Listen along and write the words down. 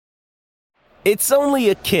It's only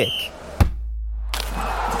a kick,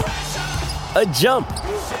 a jump,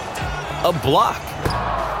 a block.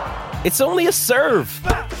 It's only a serve.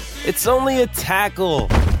 It's only a tackle,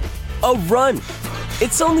 a run.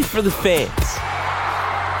 It's only for the fans.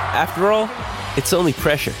 After all, it's only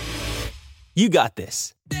pressure. You got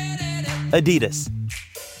this. Adidas.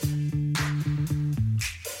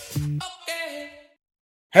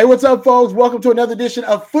 Hey, what's up, folks? Welcome to another edition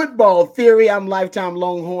of Football Theory. I'm lifetime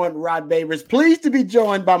Longhorn Rod Babers. Pleased to be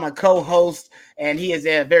joined by my co-host, and he is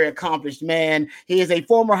a very accomplished man. He is a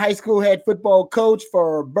former high school head football coach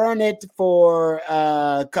for Burnett, for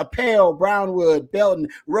Capel, Brownwood, Belton,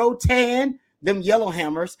 Rotan, them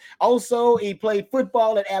Yellowhammers. Also, he played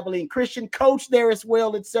football at Abilene Christian, coached there as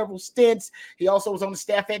well at several stints. He also was on the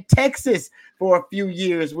staff at Texas for a few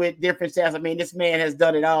years with different staffs. I mean, this man has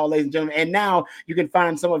done it all, ladies and gentlemen. And now you can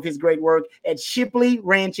find some of his great work at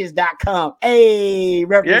shipleyranches.com. Hey,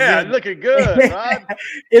 yeah, looking good, Rod.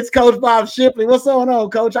 It's Coach Bob Shipley. What's going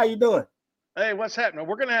on, Coach? How you doing? Hey, what's happening?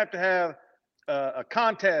 We're going to have a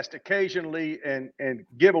contest occasionally and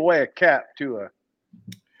give away a cap to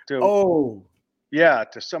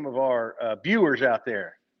some of our viewers out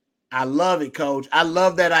there. I love it, Coach. I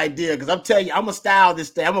love that idea because I'm telling you, I'm going to style this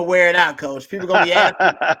thing. I'm going to wear it out, Coach. People are going to be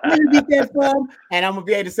asking, where do you get that from? And I'm going to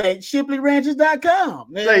be able to say,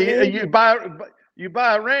 shipleyranches.com. Say, you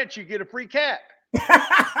buy a ranch, you get a free cat.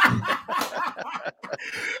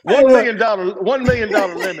 $1 million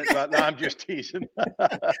limit right now. I'm just teasing.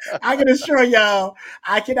 I can assure y'all,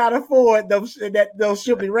 I cannot afford those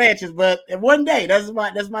Shipley ranches, but one day that's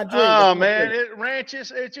my dream. Oh man,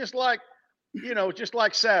 ranches. It's just like, just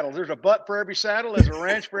like saddles. There's a butt for every saddle. There's a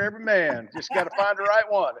ranch for every man. Just got to find the right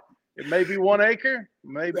one. It may be 1 acre,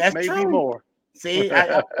 maybe more. See,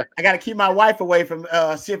 I got to keep my wife away from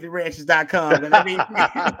shipleyranches.com. I mean,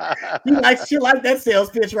 she likes that sales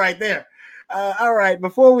pitch right there. All right,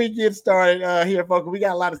 before we get started here, folks, we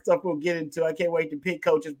got a lot of stuff we'll get into. I can't wait to pick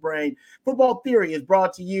Coach's brain. Football Theory is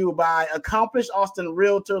brought to you by accomplished Austin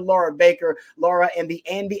realtor Laura Baker. Laura and the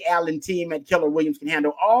Andy Allen team at Keller Williams can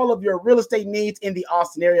handle all of your real estate needs in the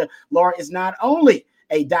Austin area. Laura is not only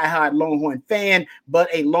a diehard Longhorn fan, but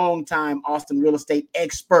a longtime Austin real estate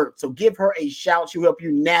expert. So give her a shout. She'll help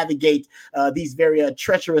you navigate these very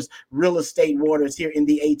treacherous real estate waters here in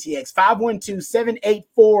the ATX.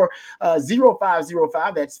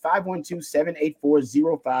 512-784-0505. That's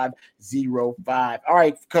 512-784-0505. All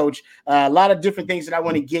right, Coach. A lot of different things that I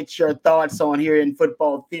want to get your thoughts on here in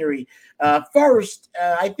Football Theory. First,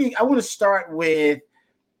 I think I want to start with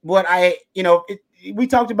what we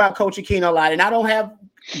talked about Coach Aquina a lot, and I don't have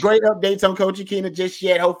great updates on Coach Aquina just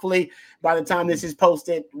yet. Hopefully, by the time this is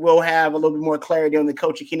posted, we'll have a little bit more clarity on the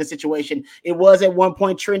Coach Aquina situation. It was at one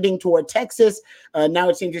point trending toward Texas. Now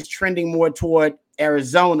it seems it's trending more toward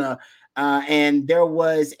Arizona. And there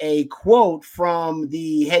was a quote from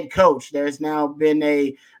the head coach. There's now been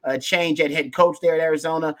a change at head coach there at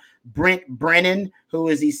Arizona. Brent Brennan, who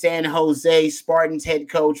is the San Jose Spartans head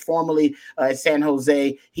coach, formerly at San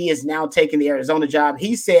Jose. He has now taken the Arizona job.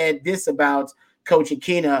 He said this about Coach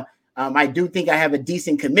Aquina. I do think I have a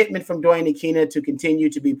decent commitment from Dwayne Aquina to continue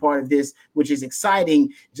to be part of this, which is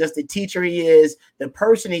exciting. Just the teacher he is, the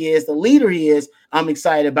person he is, the leader he is. I'm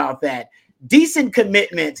excited about that. Decent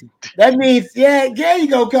commitment. That means, yeah, there you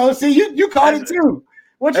go, Coach. See, you caught it too.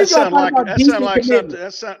 What you got about decent commitment?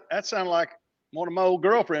 That sound like one of my old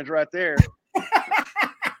girlfriends right there.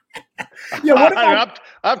 Yeah,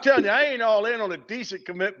 I'm telling you, I ain't all in on a decent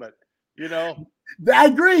commitment. I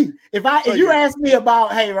agree. If you ask me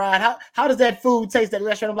about, hey, Rod, how does that food taste at the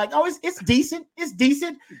restaurant? I'm like, oh, it's decent. It's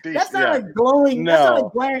decent. That's not a glowing. No.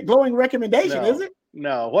 That's not a glowing recommendation, is it?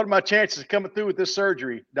 No. What are my chances of coming through with this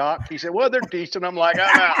surgery, Doc? He said, well, they're decent. I'm like,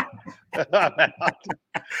 I'm out. I'm out.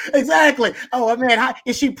 Exactly. Oh, man,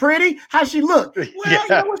 is she pretty? How's she look? Well,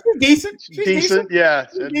 she's decent. She's decent. Yeah.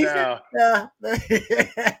 She's decent.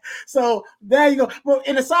 So there you go. Well,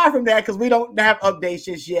 and aside from that, because we don't have updates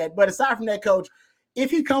just yet, but aside from that, Coach, if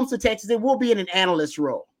he comes to Texas, it will be in an analyst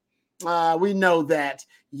role. We know that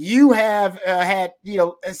you have had,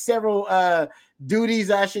 several duties,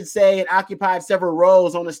 I should say, and occupied several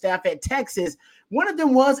roles on the staff at Texas. One of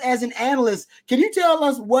them was as an analyst. Can you tell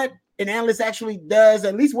us what an analyst actually does,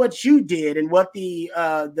 at least what you did, and what the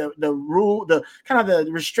rule, the kind of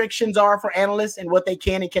the restrictions are for analysts and what they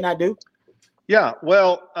can and cannot do? Yeah,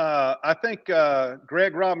 well, I think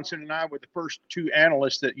Greg Robinson and I were the first two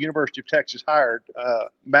analysts that University of Texas hired.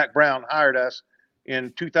 Matt Brown hired us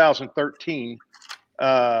in 2013,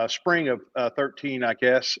 spring of 13, I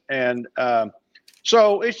guess. And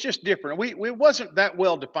so it's just different. We wasn't that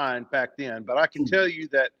well defined back then, but I can tell you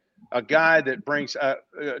that a guy that brings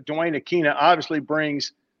Dwayne Aquina obviously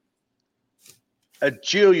brings a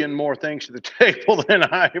jillion more things to the table than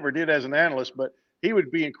I ever did as an analyst, but he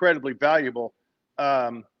would be incredibly valuable.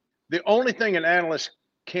 The only thing an analyst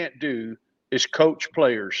can't do is coach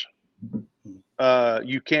players.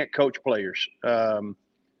 You can't coach players.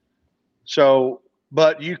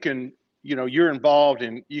 But you can, you're involved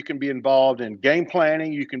in, you can be involved in game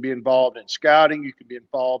planning. You can be involved in scouting. You can be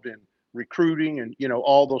involved in recruiting and,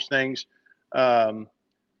 all those things.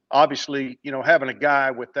 Obviously, having a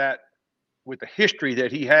guy with the history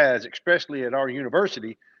that he has, especially at our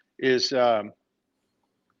university, is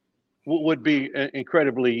would be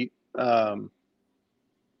incredibly.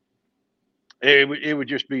 It would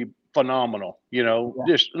just be phenomenal.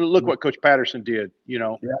 Just look what Coach Patterson did.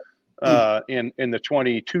 In the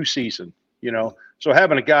 22 season. So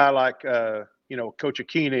having a guy like Coach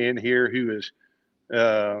Aquina in here, who is,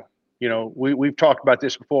 we've talked about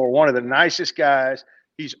this before. One of the nicest guys.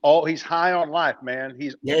 He's high on life, man.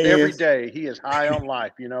 Every day he is high on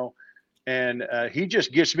life, and he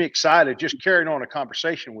just gets me excited just carrying on a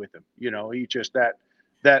conversation with him. He's just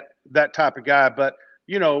that type of guy. But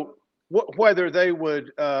whether they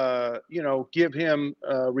would give him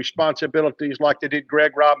responsibilities like they did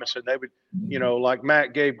Greg Robinson, they would like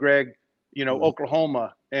Matt gave Greg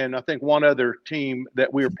Oklahoma and I think one other team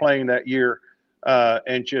that we were playing that year,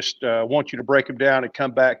 and just want you to break them down and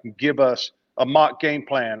come back and give us a mock game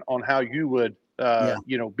plan on how you would,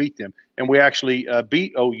 beat them. And we actually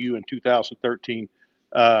beat OU in 2013.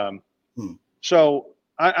 So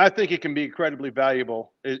I think it can be incredibly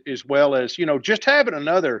valuable, as well as, just having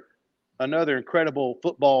another incredible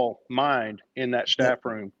football mind in that staff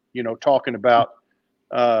room, talking about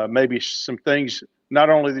maybe some things, not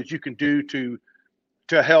only that you can do to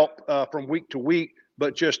help from week to week,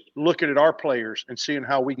 but just looking at our players and seeing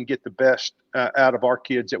how we can get the best out of our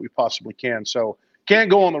kids that we possibly can. So can't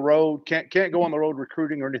go on the road, can't go on the road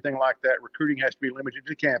recruiting or anything like that. Recruiting has to be limited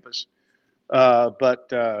to campus, but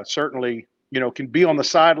certainly, can be on the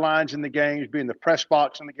sidelines in the games, be in the press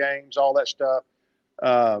box in the games, all that stuff.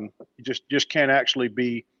 Just can't actually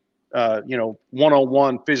be,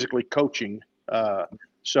 one-on-one physically coaching.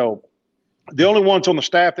 So the only ones on the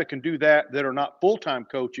staff that can do that are not full-time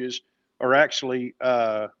coaches are actually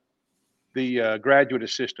the graduate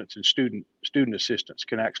assistants and student assistants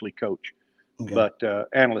can actually coach, but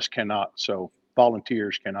analysts cannot. So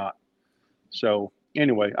volunteers cannot. So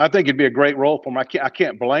anyway, I think it'd be a great role for him. I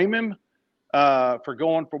can't blame him for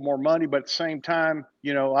going for more money, but at the same time,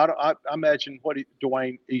 I imagine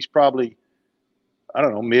Dwayne, he's probably, I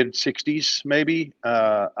don't know, mid 60s, maybe.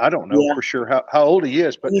 I don't know for sure how old he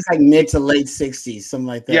is, but he's like mid to late 60s, something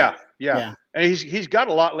like that. Yeah. And he's got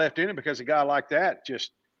a lot left in him because a guy like that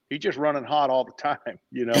he's just running hot all the time.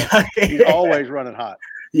 He's always running hot.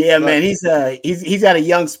 Yeah, but, man, he's got a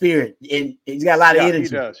young spirit and he's got a lot of energy. He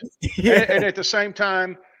does. and at the same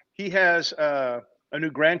time, he has a new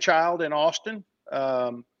grandchild in Austin.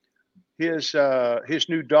 His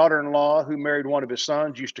new daughter-in-law, who married one of his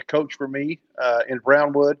sons, used to coach for me in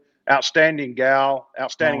Brownwood. Outstanding gal,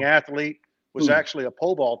 outstanding athlete. Was actually a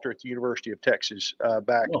pole vaulter at the University of Texas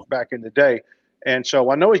back in the day. And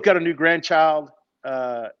so I know he's got a new grandchild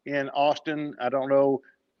in Austin. I don't know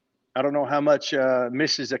how much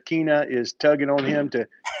Mrs. Aquina is tugging on him to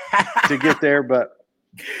get there, but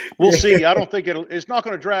we'll see. I don't think it's not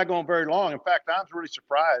going to drag on very long. In fact, I was really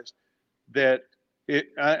surprised that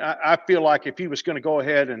I feel like if he was going to go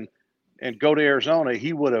ahead and go to Arizona,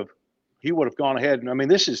 he would have gone ahead. And I mean,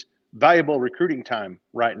 this is valuable recruiting time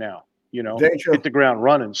right now. Hit the ground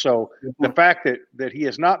running. So the fact that he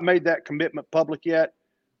has not made that commitment public yet,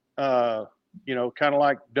 kind of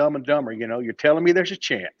like Dumb and Dumber, you're telling me there's a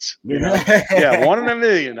chance. Yeah, 1 in a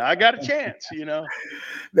million. I got a chance.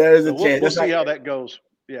 There is a chance. We'll see how that goes.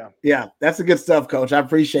 Yeah. Yeah, that's the good stuff, Coach. I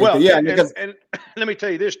appreciate it. Yeah, and let me tell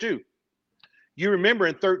you this too. You remember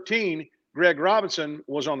in 2013, Greg Robinson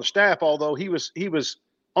was on the staff, although he was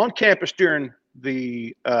on campus during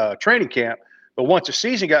the training camp. But once the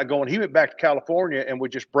season got going, he went back to California and was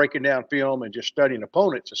just breaking down film and just studying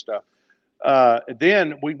opponents and stuff.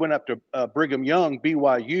 Then we went up to Brigham Young,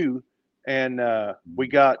 BYU, and we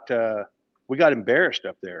got embarrassed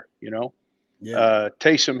up there.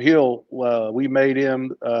 Taysom Hill, we made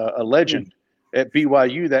him a legend at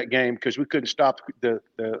BYU that game because we couldn't stop the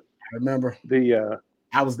I remember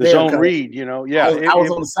I was there, zone read. I was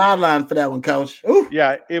on the sideline for that one, Coach. Ooh.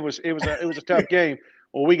 Yeah, it was a tough game.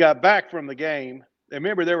 Well, we got back from the game.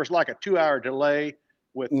 Remember, there was like a 2-hour delay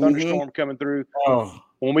with thunderstorm coming through. Oh.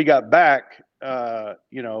 When we got back,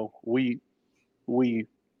 we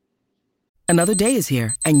Another day is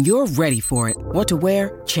here, and you're ready for it. What to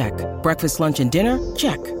wear? Check. Breakfast, lunch, and dinner?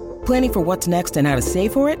 Check. Planning for what's next and how to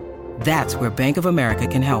save for it? That's where Bank of America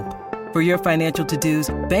can help. For your financial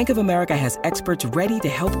to-dos, Bank of America has experts ready to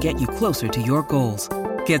help get you closer to your goals.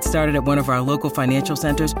 Get started at one of our local financial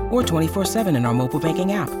centers or 24/7 in our mobile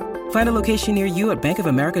banking app. Find a location near you at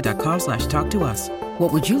bankofamerica.com/talktous.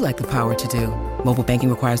 What would you like the power to do? Mobile banking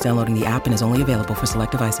requires downloading the app and is only available for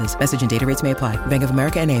select devices. Message and data rates may apply. Bank of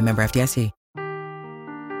America N.A., member FDIC.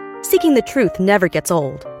 Seeking the truth never gets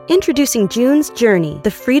old. Introducing June's Journey,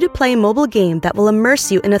 the free-to-play mobile game that will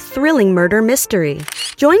immerse you in a thrilling murder mystery.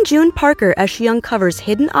 Join June Parker as she uncovers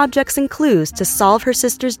hidden objects and clues to solve her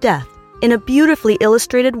sister's death in a beautifully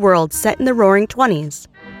illustrated world set in the Roaring '20s.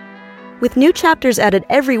 With new chapters added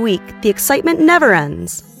every week, the excitement never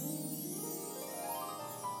ends.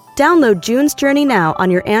 Download June's Journey now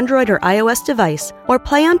on your Android or iOS device, or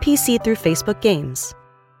play on PC through Facebook Games.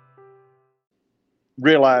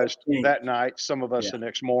 Realized that night, some of us the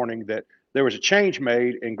next morning, that there was a change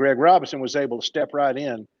made, and Greg Robinson was able to step right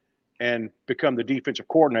in and become the defensive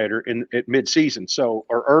coordinator at mid-season,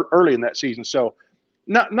 or early in that season. So,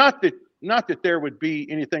 not that there would be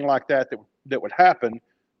anything like that would happen,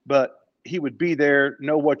 but he would be there,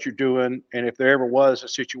 know what you're doing, and if there ever was a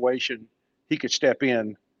situation, he could step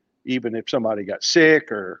in, even if somebody got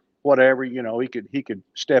sick or whatever. He could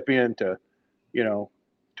step in to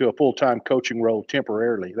a full-time coaching role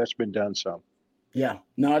temporarily. That's been done some. Yeah,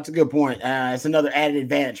 no, it's a good point. It's another added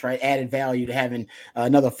advantage, right? Added value to having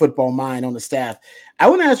another football mind on the staff. I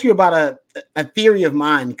want to ask you about a theory of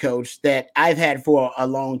mine, Coach, that I've had for a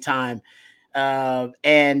long time.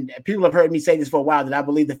 And people have heard me say this for a while, that I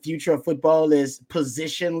believe the future of football is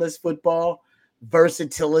positionless football.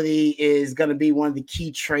 Versatility is going to be one of the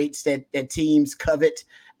key traits that teams covet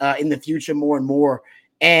in the future more and more.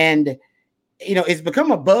 And it's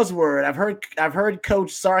become a buzzword. I've heard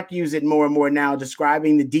Coach Sark use it more and more now,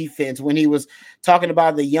 describing the defense. When he was talking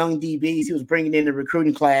about the young DBs he was bringing in the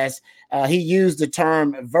recruiting class, he used the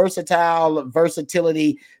term versatile,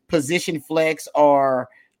 versatility, position flex, or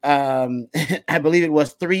I believe it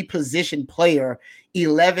was 3-position player,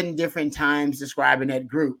 11 different times describing that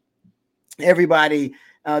group. Everybody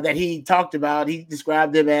that he talked about, he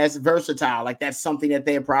described them as versatile. Like that's something that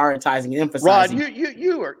they're prioritizing and emphasizing. Rod,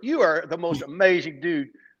 you are the most amazing dude.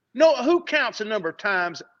 No, who counts the number of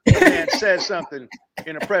times a man says something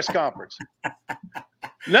in a press conference?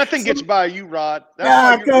 Nothing gets by you, Rod. That's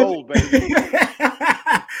why you're gold, baby.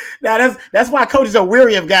 Now that's why coaches are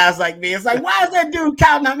weary of guys like me. It's like, why is that dude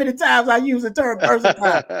counting how many times I use the term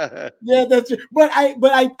versatile? Yeah, that's true. But I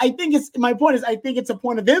think my point is, I think it's a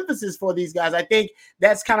point of emphasis for these guys. I think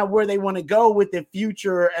that's kind of where they want to go with the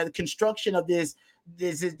future construction of this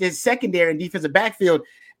secondary and defensive backfield.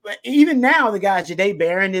 But even now, the guy Jahdae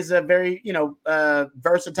Barron is a very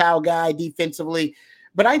versatile guy defensively.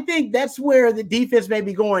 But I think that's where the defense may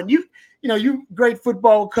be going. You great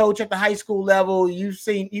football coach at the high school level.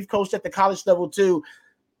 You've coached at the college level too.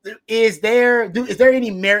 Is there any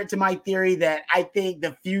merit to my theory that I think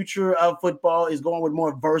the future of football is going with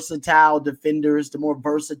more versatile defenders? The more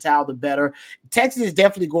versatile, the better. Texas is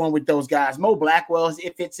definitely going with those guys. Mo Blackwell,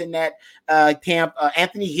 it fits in that camp.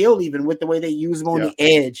 Anthony Hill, even with the way they use him on the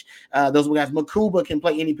edge. Those guys. Makuba can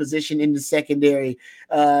play any position in the secondary.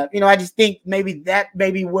 I just think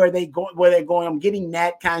maybe where they're going. I'm getting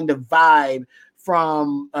that kind of vibe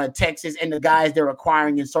from Texas and the guys they're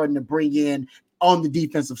acquiring and starting to bring in on the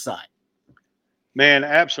defensive side. Man,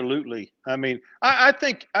 absolutely. I mean, I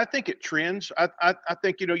think it trends. I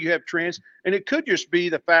think, you have trends, and it could just be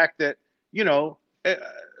the fact that,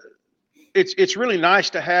 it's really nice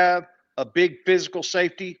to have a big physical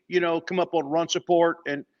safety, come up on run support,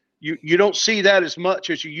 and you don't see that as much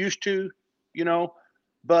as you used to,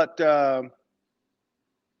 but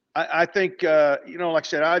I think, like I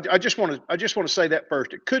said, I just want to say that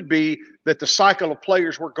first. It could be that the cycle of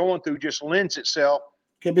players we're going through just lends itself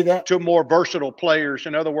could be that to more versatile players.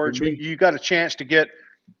 In other words, you got a chance to get,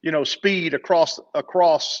 speed across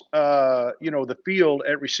the field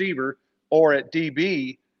at receiver or at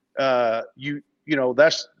DB.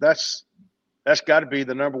 That's got to be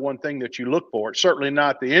the number one thing that you look for. It's certainly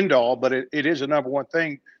not the end all, but it is a number one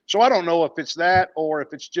thing. So I don't know if it's that or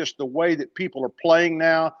if it's just the way that people are playing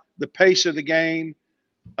now, the pace of the game.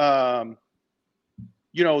 There's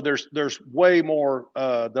way more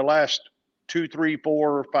the last 2, 3,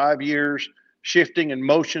 4, or 5 years shifting and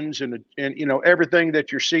motions and everything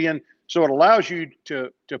that you're seeing. So it allows you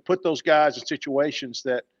to put those guys in situations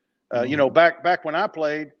that back when I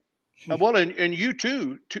played, and you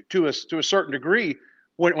too to a certain degree,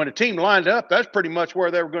 when a team lined up, that's pretty much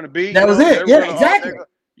where they were going to be. That was it. Yeah, exactly.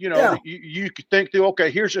 know, you could think through,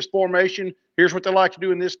 okay, here's this formation. Here's what they like to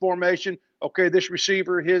do in this formation. Okay, this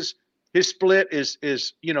receiver, his split is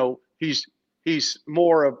he's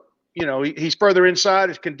more of, he's further inside,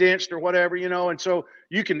 it's condensed or whatever, and so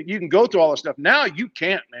you can go through all this stuff. Now you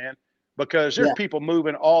can't, man, because there's people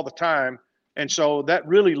moving all the time. And so that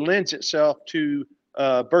really lends itself to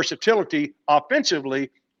versatility offensively,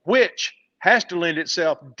 which has to lend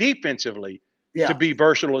itself defensively to be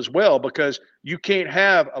versatile as well, because you can't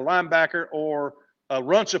have a linebacker or a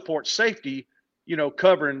run support safety,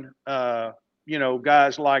 covering,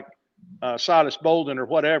 guys like Silas Bolden or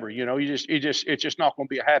whatever. It's just not going to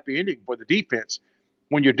be a happy ending for the defense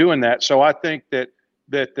when you're doing that. So I think that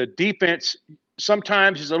the defense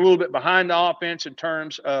sometimes is a little bit behind the offense in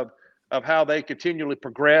terms of how they continually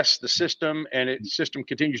progress the system, and its system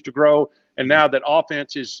continues to grow. And now that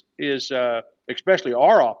offense is especially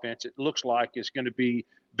our offense, it looks like is going to be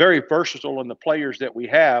very versatile in the players that we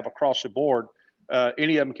have across the board.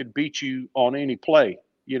 Any of them can beat you on any play,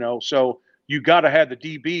 so you got to have the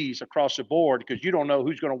DBs across the board, because you don't know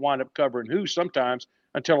who's going to wind up covering who sometimes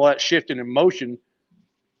until that shifting in motion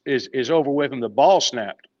is over with and the ball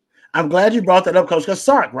snapped. I'm glad you brought that up, Coach, because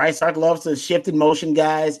Sark, right? Sark loves to shift in motion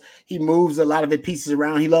guys. He moves a lot of the pieces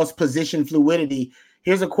around. He loves position fluidity.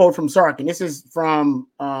 Here's a quote from Sark, and this is from,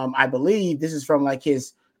 I believe this is from like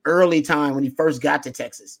his early time when he first got to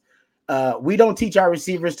Texas. We don't teach our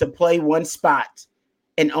receivers to play one spot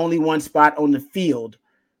and only one spot on the field.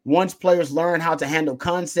 Once players learn how to handle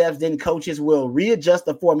concepts, then coaches will readjust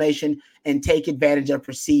the formation and take advantage of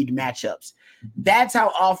perceived matchups. That's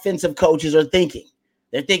how offensive coaches are thinking.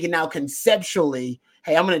 They're thinking now conceptually,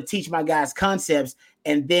 hey, I'm going to teach my guys concepts,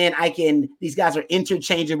 and then these guys are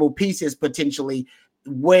interchangeable pieces potentially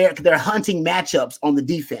where they're hunting matchups on the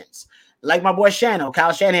defense. Like my boy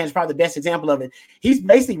Kyle Shanahan is probably the best example of it. He's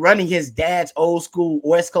basically running his dad's old school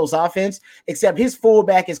West Coast offense, except his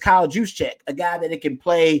fullback is Kyle Juszczyk, a guy that can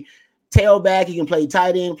play tailback, he can play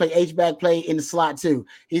tight end, play H-back, play in the slot too.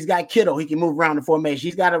 He's got Kittle, he can move around the formation.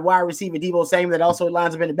 He's got a wide receiver, Deebo Samuel, that also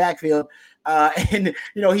lines up in the backfield. And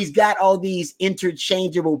he's got all these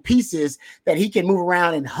interchangeable pieces that he can move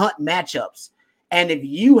around and hunt matchups. And if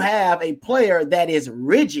you have a player that is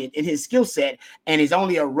rigid in his skill set and is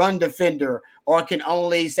only a run defender, or can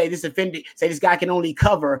only this guy can only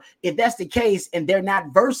cover, if that's the case and they're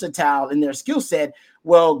not versatile in their skill set,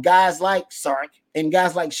 well, guys like Sark and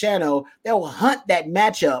guys like Shano, they'll hunt that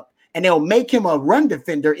matchup and they'll make him a run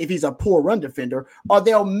defender if he's a poor run defender, or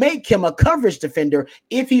they'll make him a coverage defender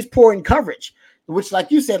if he's poor in coverage, which, like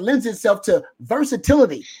you said, lends itself to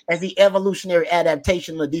versatility as the evolutionary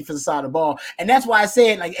adaptation on the defensive side of the ball. And that's why I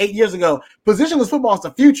said, like 8 years ago, positionless football is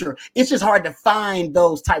the future. It's just hard to find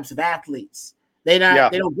those types of athletes. They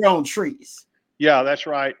don't grow on trees. Yeah, that's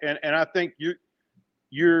right. And I think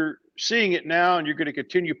you're seeing it now, and you're going to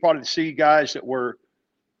continue probably to see guys that were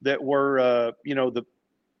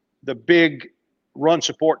the big run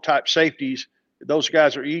support type safeties. Those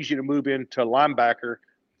guys are easy to move into linebacker.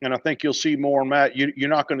 And I think you'll see more on that. You're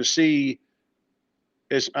not going to see,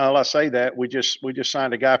 I say that we just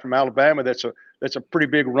signed a guy from Alabama that's a pretty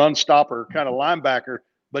big run stopper kind of linebacker,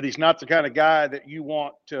 but he's not the kind of guy that you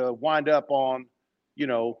want to wind up on,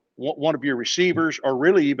 one of your receivers, or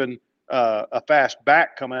really even a fast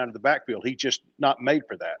back coming out of the backfield. He's just not made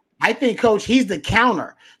for that. I think, Coach, he's the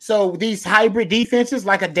counter. So these hybrid defenses,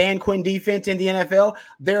 like a Dan Quinn defense in the NFL,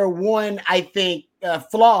 their one, I think,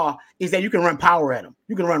 flaw is that you can run power at them.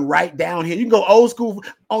 You can run right down here. You can go old school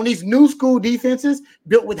on these new school defenses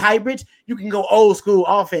built with hybrids. You can go old school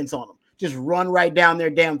offense on them. Just run right down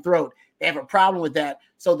their damn throat. They have a problem with that.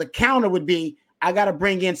 So the counter would be, I got to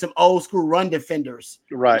bring in some old school run defenders,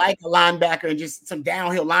 right, like a linebacker and just some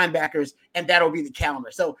downhill linebackers, and that'll be the counter.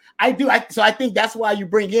 So I think that's why you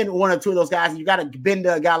bring in one or two of those guys, and you got to bend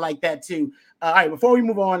a guy like that too. All right, before we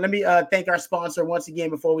move on, let me thank our sponsor once again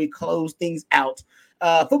before we close things out.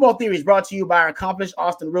 Football Theory is brought to you by our accomplished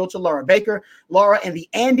Austin realtor, Laura Baker. Laura and the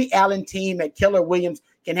Andy Allen team at Keller Williams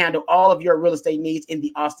can handle all of your real estate needs in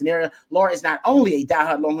the Austin area. Laura is not only a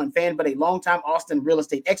diehard Longhorn fan, but a longtime Austin real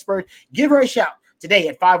estate expert. Give her a shout today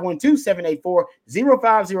at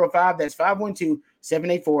 512-784-0505. That's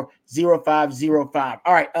 512-784-0505.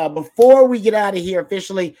 All right, before we get out of here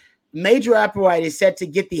officially, Major Applewhite is set to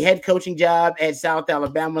get the head coaching job at South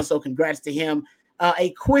Alabama, so congrats to him.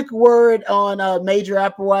 A quick word on Major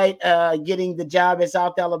Applewhite getting the job at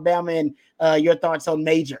South Alabama, and your thoughts on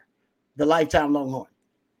Major, the lifetime Longhorn.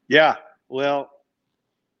 Yeah, well,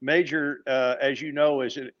 Major, as you know,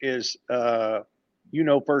 is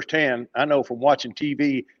firsthand. I know from watching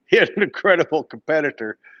TV, he's an incredible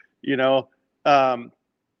competitor.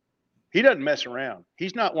 he doesn't mess around.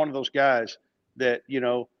 He's not one of those guys that,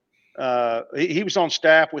 he was on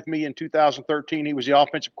staff with me in 2013. He was the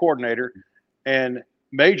offensive coordinator, and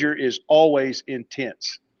Major is always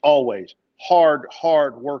intense, always hard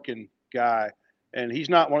working guy. And he's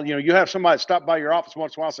not one, you have somebody stop by your office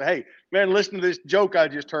once in a while and say, hey, man, listen to this joke I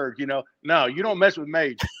just heard. No, you don't mess with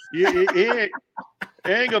Major. He ain't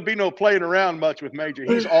going to be no playing around much with Major.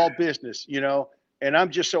 He's all business, and I'm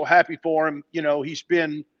just so happy for him. He's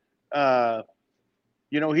been, I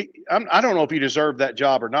don't know if he deserved that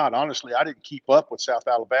job or not. Honestly, I didn't keep up with South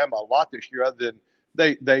Alabama a lot this year, other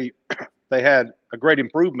than they had a great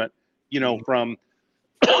improvement, from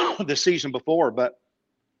the season before. But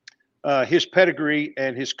his pedigree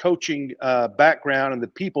and his coaching background and the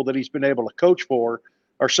people that he's been able to coach for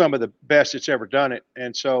are some of the best that's ever done it.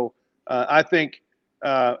 And so I think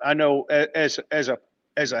I know as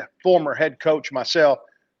a former head coach myself,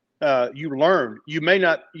 you learn. You may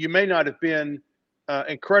not have been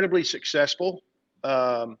incredibly successful,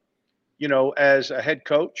 as a head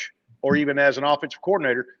coach or even as an offensive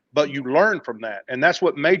coordinator, but you learn from that. And that's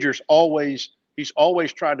what Major's always. He's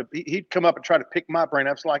always tried to. He'd come up and try to pick my brain.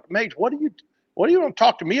 I was like, Major, what do you want to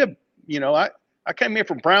talk to me about? I came here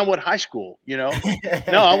from Brownwood High School. No,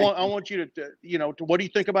 I want you to what do you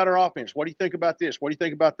think about our offense? What do you think about this? What do you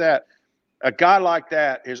think about that? A guy like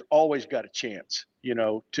that has always got a chance,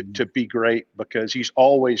 to be great, because he's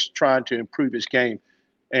always trying to improve his game.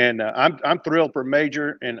 And I'm thrilled for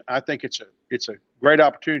Major, and I think it's a great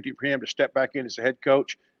opportunity for him to step back in as a head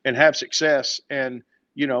coach and have success. And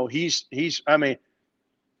he's I mean,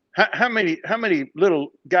 how many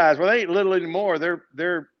little guys? Well, they ain't little anymore.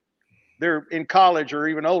 They're in college or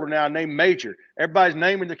even older now, named Major. Everybody's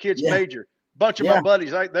naming the kids Major. Bunch of my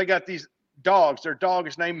buddies, they got these dogs. Their dog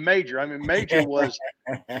is named Major. I mean, Major was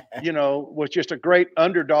just a great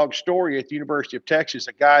underdog story at the University of Texas.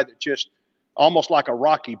 A guy that just almost like a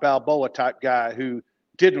Rocky Balboa type guy who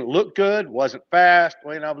didn't look good, wasn't fast.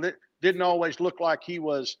 Didn't always look like he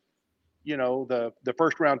was, the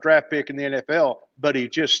first round draft pick in the NFL, but he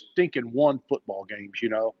just stinking won football games,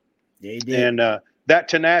 Yeah, he did. And that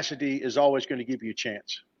tenacity is always going to give you a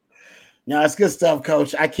chance. No, it's good stuff,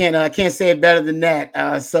 Coach. I can't say it better than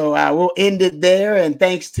that. So we'll end it there. And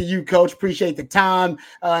thanks to you, Coach. Appreciate the time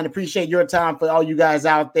and appreciate your time for all you guys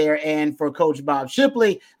out there. And for Coach Bob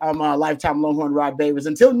Shipley, I'm a lifetime Longhorn Rod Babers.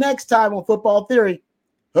 Until next time on Football Theory,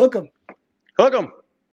 hook 'em. Hook 'em.